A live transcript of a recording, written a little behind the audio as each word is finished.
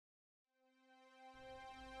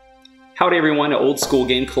Howdy everyone, Old School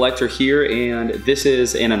Game Collector here, and this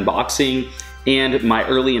is an unboxing and my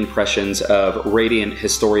early impressions of Radiant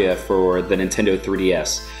Historia for the Nintendo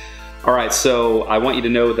 3DS. Alright, so I want you to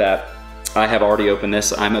know that I have already opened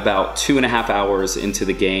this. I'm about 2.5 hours into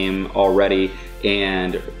the game already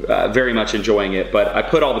and very much enjoying it, but I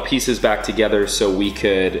put all the pieces back together so we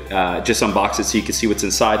could just unbox it so you can see what's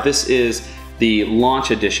inside. This is the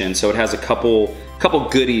launch edition, so it has a couple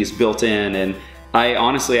goodies built in, and I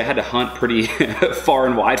honestly had to hunt pretty far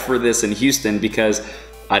and wide for this in Houston because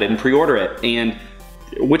I didn't pre-order it, and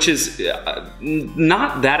which is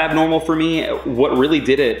not that abnormal for me. What really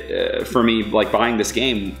did it for me, like buying this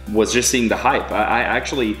game, was just seeing the hype. I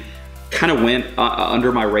actually kind of went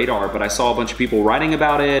under my radar, but I saw a bunch of people writing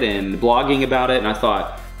about it and blogging about it, and I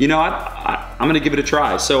thought, you know, I'm gonna give it a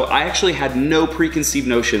try. So I actually had no preconceived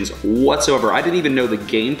notions whatsoever. I didn't even know the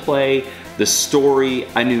gameplay, the story,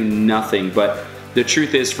 I knew nothing, but the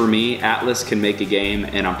truth is, for me, Atlas can make a game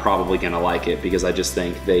and I'm probably gonna like it because I just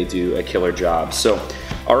think they do a killer job. So,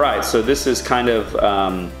 all right, so this is kind of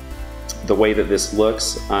the way that this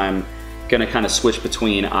looks. I'm gonna kind of switch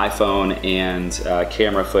between iPhone and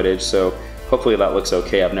camera footage, so hopefully that looks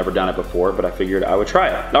okay. I've never done it before, but I figured I would try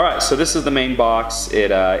it. All right, so this is the main box.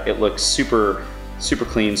 It looks super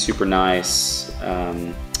clean, super nice.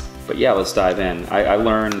 But yeah, let's dive in. I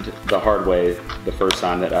learned the hard way the first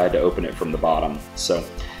time that I had to open it from the bottom. So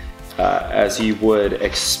as you would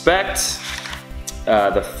expect,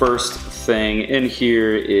 the first thing in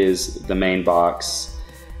here is the main box,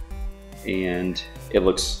 and it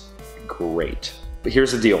looks great. But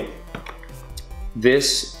here's the deal.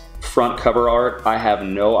 This front cover art, I have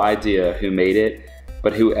no idea who made it,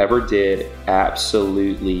 but whoever did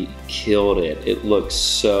absolutely killed it. It looks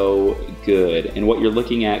so good. And what you're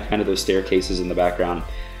looking at, kind of those staircases in the background,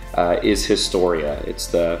 is Historia. It's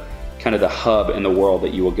the kind of the hub in the world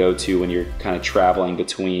that you will go to when you're kind of traveling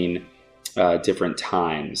between different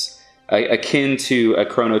times. Akin to a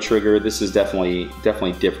Chrono Trigger, this is definitely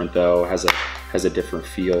different though. Has a different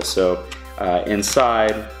feel. So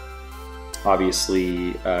inside,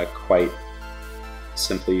 obviously quite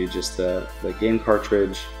simply just the game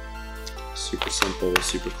cartridge. Super simple,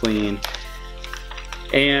 super clean.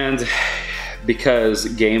 And because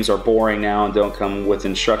games are boring now and don't come with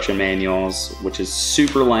instruction manuals, which is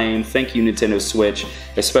super lame, thank you Nintendo Switch,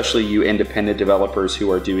 especially you independent developers who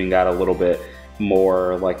are doing that a little bit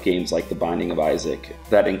more, like games like The Binding of Isaac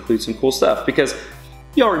that include some cool stuff. Because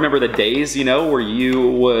y'all remember the days, you know, where you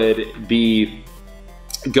would be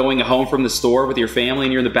going home from the store with your family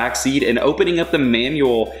and you're in the back seat and opening up the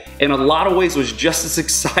manual in a lot of ways was just as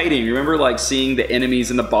exciting. Remember like seeing the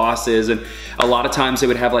enemies and the bosses, and a lot of times it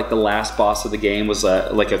would have like the last boss of the game was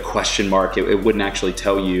like a question mark. It wouldn't actually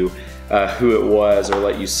tell you who it was or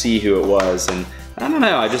let you see who it was, and I don't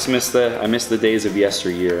know, I just miss the days of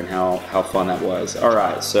yesteryear and how fun that was. All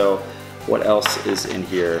right, so what else is in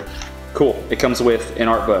here? Cool, it comes with an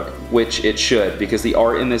art book, which it should, because the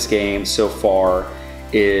art in this game so far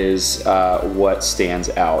is what stands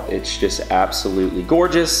out. It's just absolutely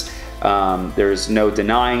gorgeous. There's no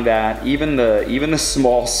denying that. Even the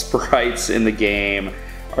small sprites in the game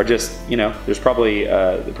are just, you know, there's probably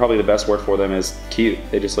the best word for them is cute.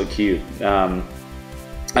 They just look cute.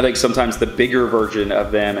 I think sometimes the bigger version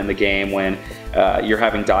of them in the game, when you're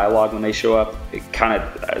having dialogue when they show up, it kind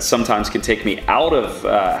of sometimes can take me out of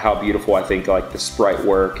how beautiful I think like the sprite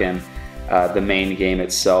work and the main game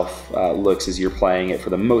itself looks as you're playing it. For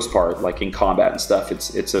the most part, like in combat and stuff,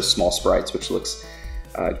 it's those small sprites, which looks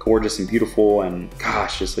gorgeous and beautiful, and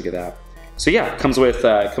gosh, just look at that. So yeah, it comes with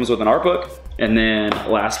an art book, and then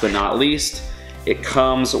last but not least, it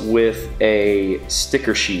comes with a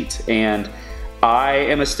sticker sheet. And I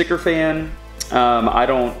am a sticker fan. I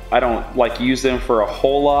don't like use them for a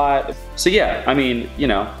whole lot. So yeah, I mean, you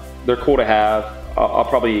know, they're cool to have. I'll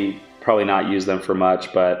probably not use them for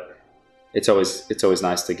much, but it's always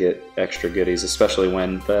nice to get extra goodies, especially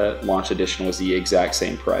when the launch edition was the exact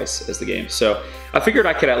same price as the game. So I figured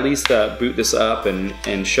I could at least boot this up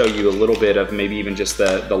and show you a little bit of maybe even just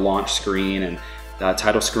the launch screen and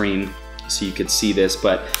title screen so you could see this.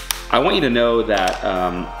 But I want you to know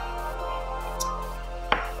that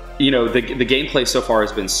you know, the gameplay so far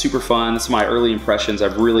has been super fun. It's my early impressions.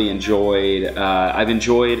 I've really enjoyed. I've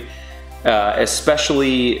enjoyed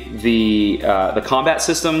especially the combat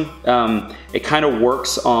system. It kind of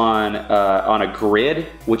works on a grid,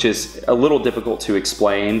 which is a little difficult to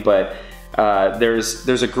explain, but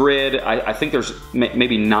There's a grid. I think there's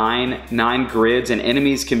maybe nine grids, and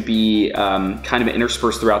enemies can be kind of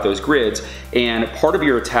interspersed throughout those grids. And part of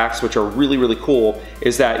your attacks, which are really, really cool,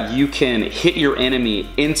 is that you can hit your enemy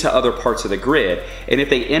into other parts of the grid. And if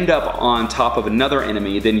they end up on top of another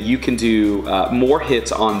enemy, then you can do more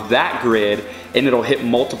hits on that grid, and it'll hit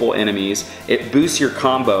multiple enemies. It boosts your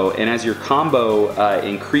combo, and as your combo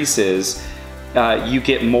increases, you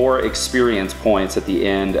get more experience points at the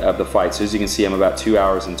end of the fight. So as you can see, I'm about 2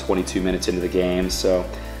 hours and 22 minutes into the game. So,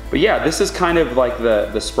 but yeah, this is kind of like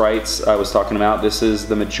the sprites I was talking about. This is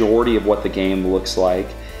the majority of what the game looks like.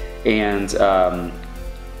 And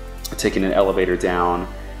taking an elevator down.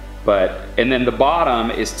 And then the bottom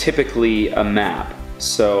is typically a map.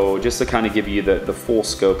 So just to kind of give you the full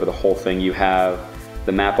scope of the whole thing, you have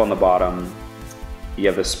the map on the bottom. You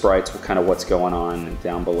have the sprites, kind of what's going on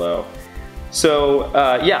down below. So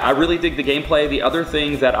yeah, I really dig the gameplay. The other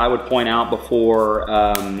thing that I would point out before,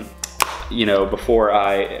 before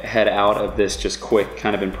I head out of this just quick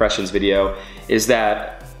kind of impressions video is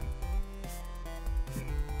that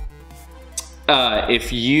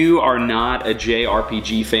if you are not a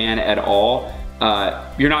JRPG fan at all,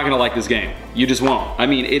 you're not gonna like this game. You just won't. I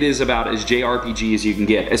mean, it is about as JRPG as you can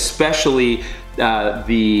get, especially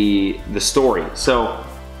the story. So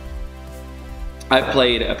I've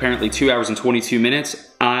played apparently 2 hours and 22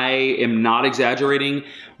 minutes. I am not exaggerating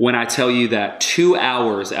when I tell you that 2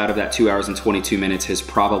 hours out of that 2 hours and 22 minutes has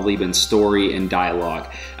probably been story and dialogue.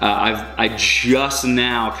 I just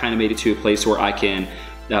now kind of made it to a place where I can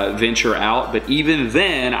venture out, but even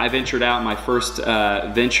then I ventured out. My first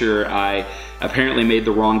venture, I apparently made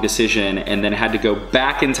the wrong decision and then had to go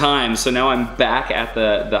back in time. So now I'm back at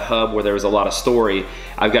the hub where there was a lot of story.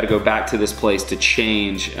 I've got to go back to this place to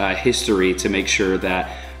change history to make sure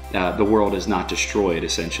that the world is not destroyed,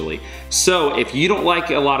 essentially. So if you don't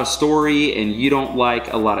like a lot of story and you don't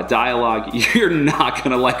like a lot of dialogue, you're not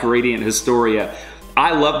gonna like Radiant Historia.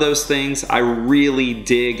 I love those things. I really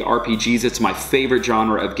dig RPGs. It's my favorite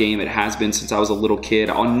genre of game. It has been since I was a little kid.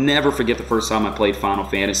 I'll never forget the first time I played Final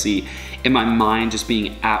Fantasy and my mind just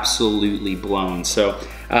being absolutely blown. So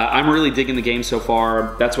I'm really digging the game so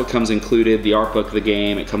far. That's what comes included, the art book of the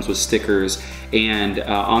game. It comes with stickers. And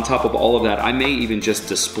on top of all of that, I may even just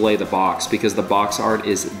display the box because the box art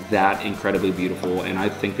is that incredibly beautiful, and I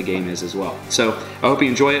think the game is as well. So I hope you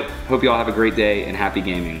enjoy it. Hope you all have a great day and happy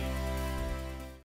gaming.